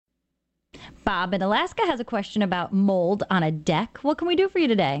Bob in Alaska has a question about mold on a deck. What can we do for you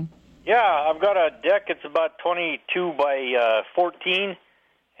today? Yeah, I've got a deck. It's about 22 by 14,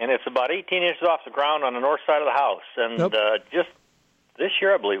 and it's about 18 inches off the ground on the north side of the house. And just this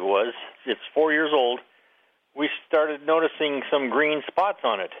year, I believe it was, it's 4 years old, we started noticing some green spots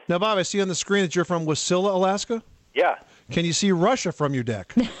on it. Now, Bob, I see on the screen that you're from Wasilla, Alaska? Yeah. Can you see Russia from your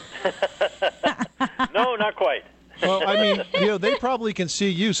deck? No, not quite. Well, I mean, they probably can see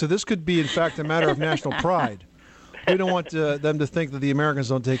you, so this could be, in fact, a matter of national pride. We don't want them to think that the Americans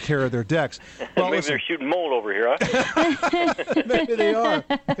don't take care of their decks. Well, maybe they're shooting mold over here, huh? Maybe they are.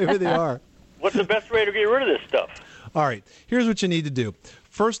 Maybe they are. What's the best way to get rid of this stuff? All right, here's what you need to do.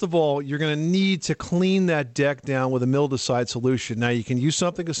 First of all, you're going to need to clean that deck down with a mildewcide solution. Now, you can use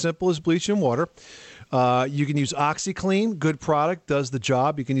something as simple as bleach and water. You can use OxyClean, good product, does the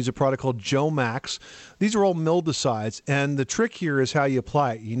job. You can use a product called Joe Max. These are all mildewcides, and the trick here is how you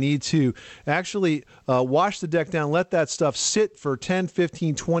apply it. You need to actually wash the deck down, let that stuff sit for 10,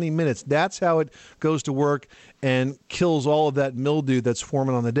 15, 20 minutes. That's how it goes to work and kills all of that mildew that's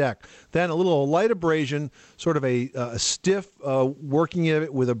forming on the deck. Then a little light abrasion, sort of a stiff working of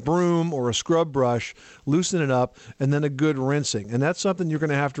it with a broom or a scrub brush, loosen it up, and then a good rinsing. And that's something you're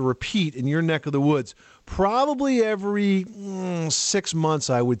going to have to repeat in your neck of the woods probably every 6 months,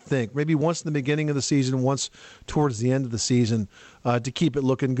 I would think. Maybe once in the beginning of the season, once towards the end of the season, to keep it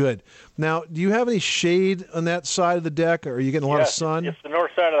looking good. Now, do you have any shade on that side of the deck, or are you getting a lot of sun? It's the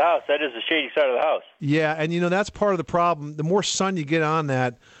north side of the house. That is the shady side of the house. Yeah, and that's part of the problem. The more sun you get on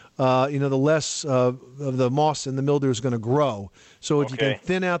that, the less of the moss and the mildew is going to grow. So if you can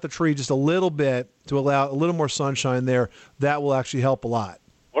thin out the tree just a little bit to allow a little more sunshine there, that will actually help a lot.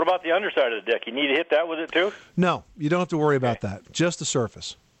 What about the underside of the deck? You need to hit that with it too? No, you don't have to worry about that. Just the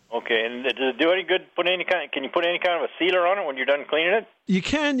surface. Okay, and does it do any good? Can you put any kind of a sealer on it when you're done cleaning it? You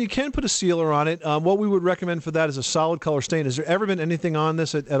can put a sealer on it. What we would recommend for that is a solid color stain. Has there ever been anything on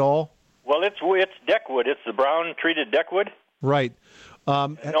this at all? Well, it's deck wood. It's the brown treated deck wood. Right.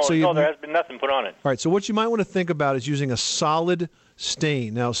 No, there has been nothing put on it. All right, so what you might want to think about is using a solid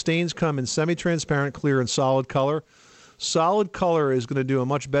stain. Now, stains come in semi-transparent, clear, and solid color. Solid color is going to do a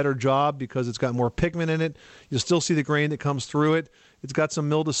much better job because it's got more pigment in it. You'll still see the grain that comes through it. It's got some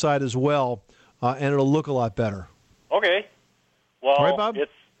mildewcide as well, and it'll look a lot better. Okay. Well, all right, Bob? It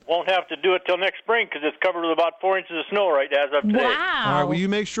won't have to do it till next spring because it's covered with about 4 inches of snow right as of today. Wow. All right, well, you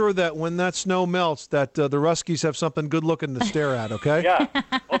make sure that when that snow melts that the Ruskies have something good-looking to stare at, okay? Yeah.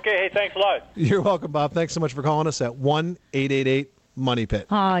 Okay, hey, thanks a lot. You're welcome, Bob. Thanks so much for calling us at 1-888-MONEY-PIT.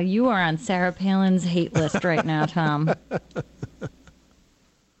 Oh, you are on Sarah Palin's hate list right now, Tom.